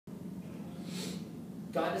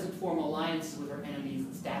God doesn't form alliances with our enemies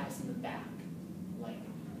and stab us in the back like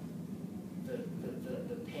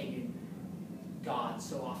the pagan gods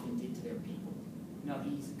so often did to their people. No,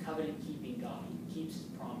 he's a covenant-keeping God. He keeps his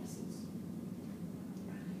promises.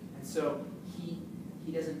 And so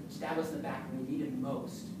he doesn't stab us in the back when we need him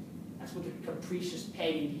most. That's what the capricious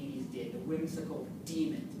pagan deities did, the whimsical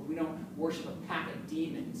demons. But we don't worship a pack of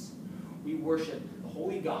demons. We worship the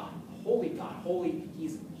holy God. Holy God. Holy.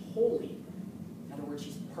 He's holy. In other words,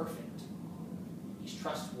 he's perfect. He's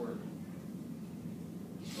trustworthy.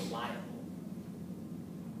 He's reliable.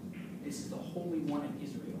 This is the Holy One of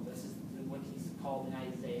Israel. This is what he's called in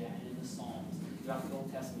Isaiah and in the Psalms. Throughout the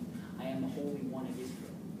Old Testament, I am the Holy One of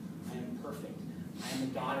Israel. I am perfect. I am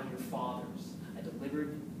the God of your fathers. I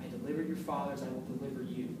delivered your fathers. I will deliver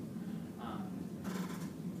you.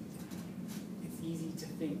 It's easy to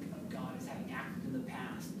think of God as having acted in the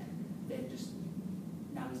past and then just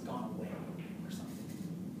now he's gone away or something.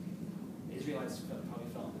 The Israelites probably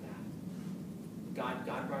fell into that.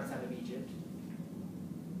 God brought us out of Egypt.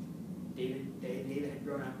 David had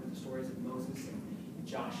grown up with the stories of Moses and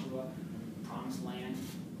Joshua, promised land,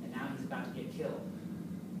 and now he's about to get killed.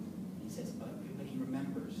 He says, but he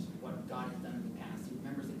remembers what God has done in the past. He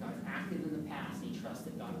remembers that God has acted in the past, and he trusts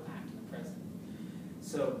that God will act in the present.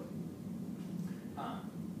 So,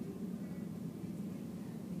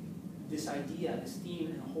 this idea, this theme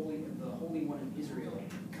in the Holy One of Israel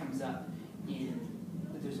comes up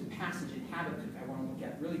there's a passage in Habakkuk I want to look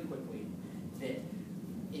at really quickly that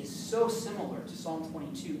is so similar to Psalm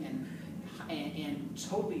 22 and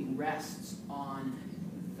totally rests on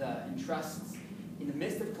and trusts in the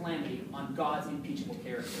midst of calamity on God's impeachable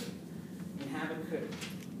character. In Habakkuk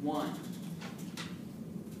 1,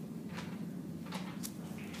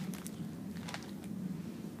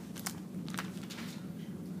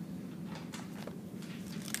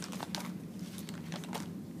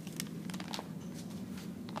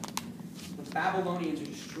 the Babylonians are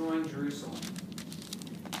destroying Jerusalem.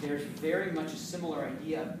 There's very much a similar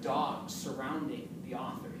idea of dogs surrounding the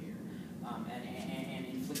author here and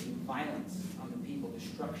inflicting violence on the people,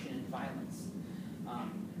 destruction and violence.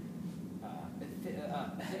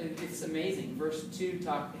 It's amazing. Verse 2,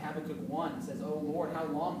 Habakkuk 1 says, "O Lord, how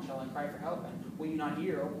long shall I cry for help? And will you not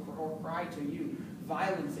hear, or cry to you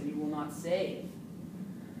violence, and you will not save?"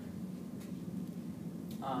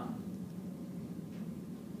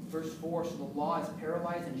 Verse 4, "So the law is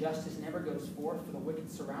paralyzed, and justice never goes forth, for the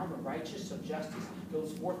wicked surround the righteous, so justice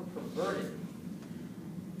goes forth perverted."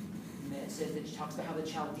 And it says, it talks about how the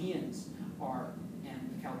Chaldeans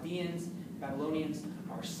Babylonians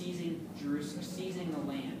are seizing Jerusalem, seizing the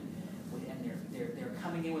land, and they're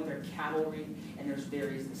coming in with their cavalry, and there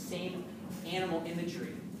is the same animal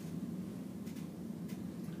imagery.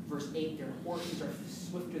 Verse 8, "Their horses are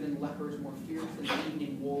swifter than leopards, more fierce than the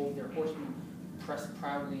evening wolves. Their horsemen press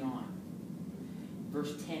proudly on."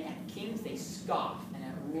 Verse 10, "At kings they scoff, and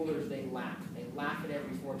at rulers they laugh." They laugh at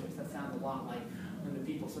every fortress. That sounds a lot like when the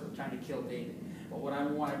people sort of trying to kill David. But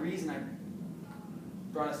the reason I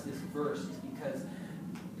brought us this verse is because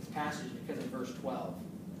of verse 12.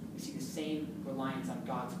 We see the same reliance on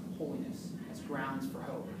God's holiness as grounds for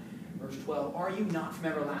hope. Verse 12, "Are you not from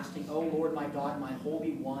everlasting, O Lord my God, my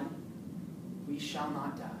Holy One? We shall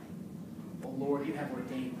not die. O Lord, you have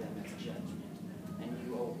ordained them as judgment, and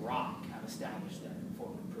you, O rock, have established them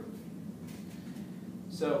for reproof."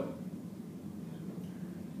 So,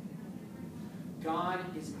 God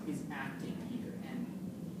is acting here. And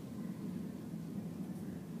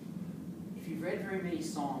if you've read very many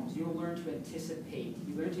Psalms, you'll learn to anticipate.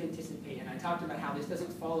 And I talked about how this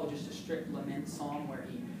doesn't follow just a strict lament psalm where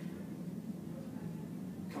he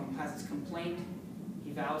has his complaint,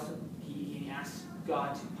 he asks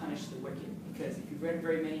God to punish the wicked. Because if you've read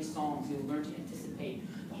very many Psalms, you'll learn to anticipate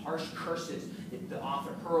the harsh curses that the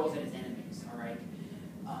author hurls at his enemies, all right?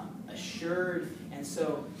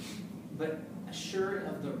 Assured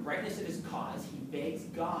of the rightness of his cause, he begs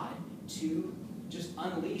God to just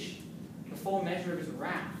unleash the full measure of his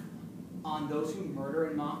wrath on those who murder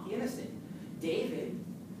and mock the innocent. David,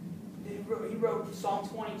 he wrote Psalm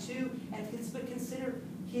 22, but consider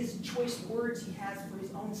his choice words he has for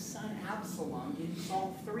his own son Absalom in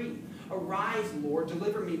Psalm 3. "Arise, Lord,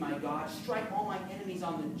 deliver me, my God. Strike all my enemies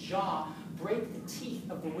on the jaw. Break the teeth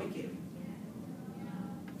of the wicked."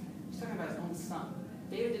 He's talking about his own son.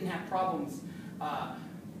 David didn't have problems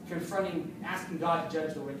asking God to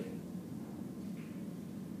judge the wicked.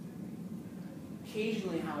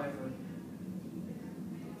 Occasionally, however,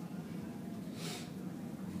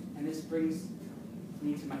 and this brings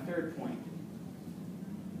me to my third point,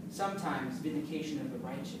 sometimes vindication of the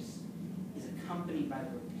righteous is accompanied by the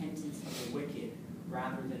repentance of the wicked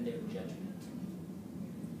rather than their judgment.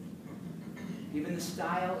 Given the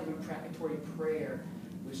style of imprecatory prayer,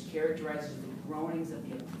 which characterizes the groanings of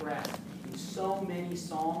the oppressed in so many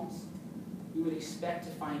psalms, you would expect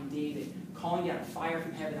to find David calling down fire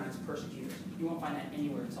from heaven on his persecutors. You won't find that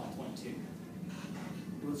anywhere in Psalm 22. It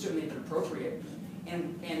would certainly have been appropriate.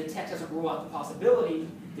 And the text doesn't rule out the possibility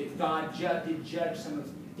that God did judge some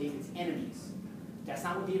of David's enemies. That's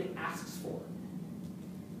not what David asks for.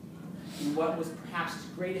 In what was perhaps his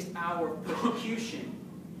greatest hour of persecution,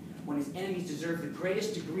 when his enemies deserved the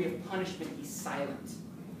greatest degree of punishment, he's silent.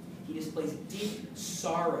 He displays deep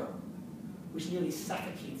sorrow, which nearly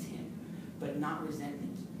suffocates him, but not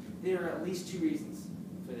resentment. There are at least two reasons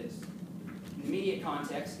for this. In the immediate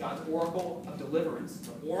context, God's oracle of deliverance,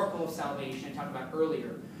 the oracle of salvation I talked about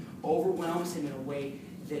earlier, overwhelms him in a way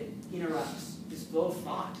that interrupts his flow of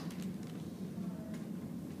thought.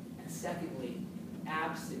 And secondly,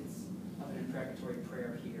 absence of an imprecatory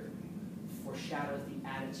prayer here foreshadows the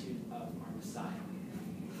attitude of our Messiah.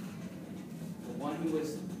 The one who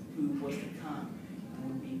was to come and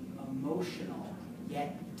would be emotional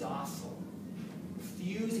yet docile,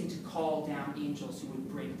 refusing to call down angels who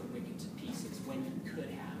would break the wicked to pieces when he could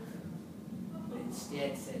have, but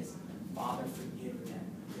instead says, Father, forgive them,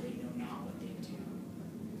 for they know not what they do.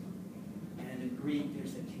 And in the Greek,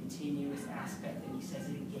 there's a continuous aspect, and he says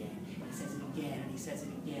it again, and he says it again, and he says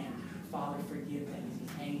it again. Father, forgive them. As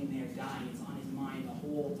he's hanging there dying, it's on his mind the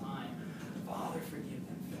whole time. Father, forgive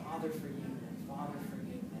them. Father, forgive them. Father,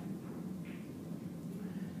 forgive them.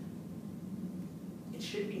 It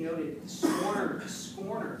should be noted, the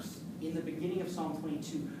scorners in the beginning of Psalm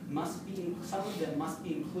 22 some of them must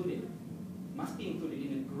be included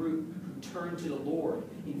in a group who turn to the Lord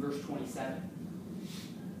in verse 27.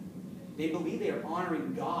 They believe they are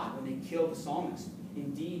honoring God when they kill the psalmist.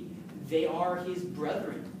 Indeed, they are his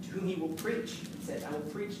brethren, to whom he will preach. He says, I will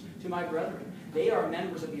preach to my brethren. They are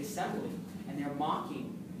members of the assembly, and they are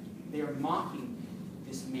mocking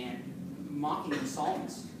this man, mocking the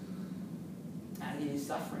psalmist in his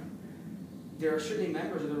suffering. There are certainly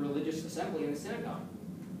members of the religious assembly in the synagogue.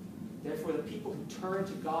 Therefore, the people who turn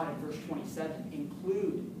to God in verse 27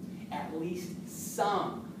 include at least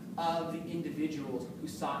some of the individuals who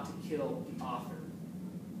sought to kill the author.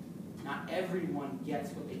 Not everyone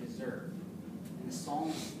gets what they deserve. And the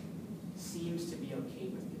psalmist seems to be okay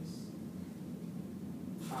with this.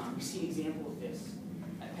 We see an example of this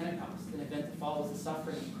at Pentecost, an event that follows the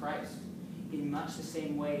suffering of Christ in much the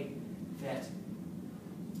same way that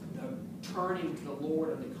the turning to the Lord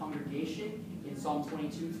of the congregation in Psalm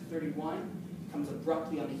 22-31 comes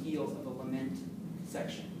abruptly on the heels of the lament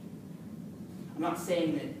section. I'm not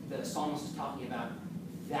saying that the psalmist is talking about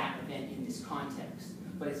that event in this context,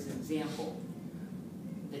 but it's an example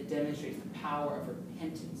that demonstrates the power of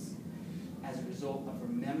repentance as a result of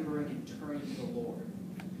remembering and turning to the Lord.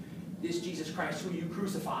 This Jesus Christ, who you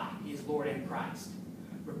crucified, is Lord and Christ.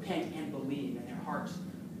 Repent and believe, and their hearts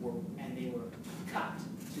were cut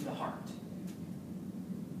to the heart.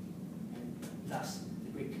 And thus,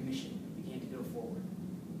 the Great Commission began to go forward.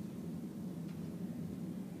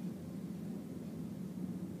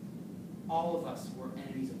 All of us were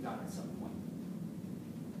enemies of God at some point,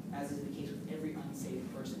 as is the case with every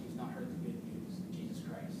unsaved person who's not heard the good news of Jesus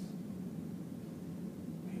Christ,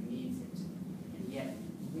 who needs it. And yet,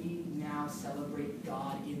 we now celebrate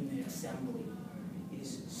God in the assembly. It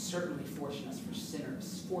is certainly fortunate for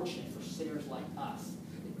sinners like us,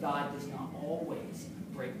 that God does not always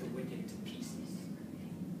break the wicked to pieces.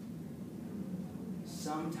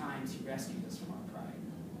 Sometimes he rescues us from our pride.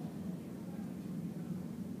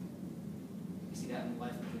 You see that in the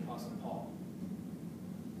life of the Apostle Paul,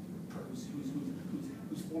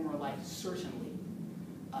 whose former life certainly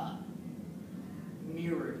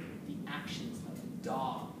mirrored the actions of the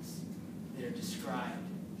dogs that are described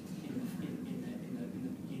in the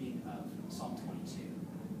beginning of Psalm 22.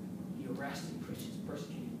 He arrested Christians,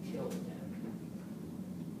 persecuted, and killed them.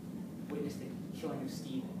 Witnessed the killing of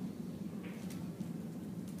Stephen.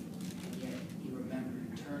 And yet he remembered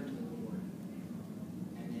and turned to the Lord.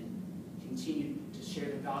 And then continued to share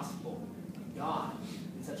the gospel of God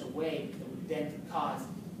in such a way that would then cause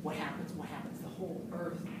what happens? What happens? The whole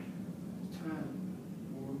earth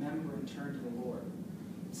will remember and turn to the Lord.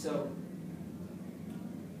 So,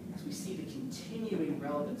 as we see the continuing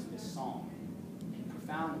relevance of this psalm in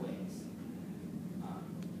profound ways,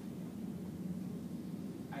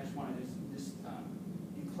 I just wanted to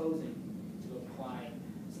in closing, to apply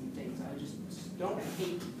some things. I just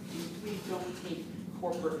please don't take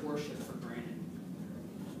corporate worship for granted.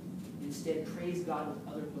 Instead, praise God with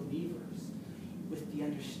other believers, with the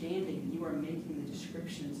understanding that you are making the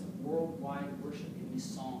descriptions of world why worship in this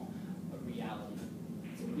psalm a reality.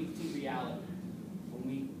 It's a weekly reality. When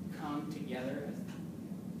we come together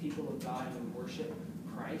as people of God and worship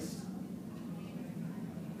Christ,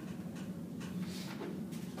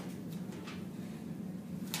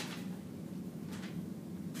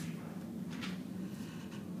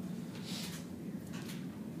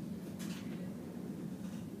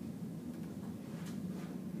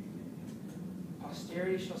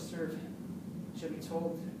 posterity shall serve him, shall be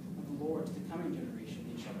told of the Lord to the coming generation.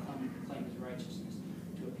 They shall come and proclaim his righteousness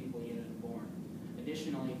to a people yet unborn.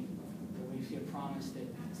 Additionally, we see a promise that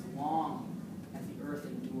as long as the earth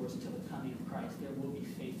endures until the coming of Christ, there will be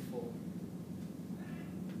faithful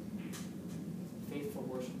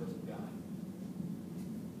worshipers of God.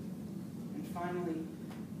 And finally,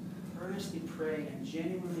 earnestly pray and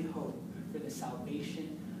genuinely hope for the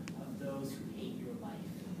salvation of those who hate your life.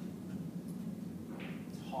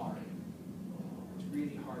 It's hard. It's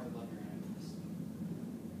really hard to love your enemies.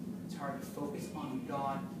 It's hard to focus on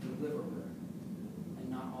God, the deliverer, and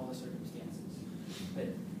not all the circumstances. But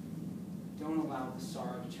don't allow the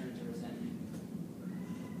sorrow to turn to resentment.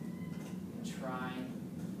 And try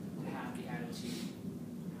to have the attitude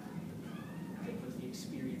that was the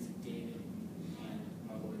experience of David and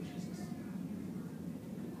our Lord Jesus.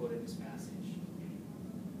 We quoted this passage.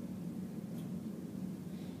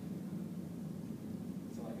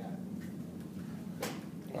 That's all I got.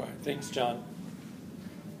 All right, thanks, John.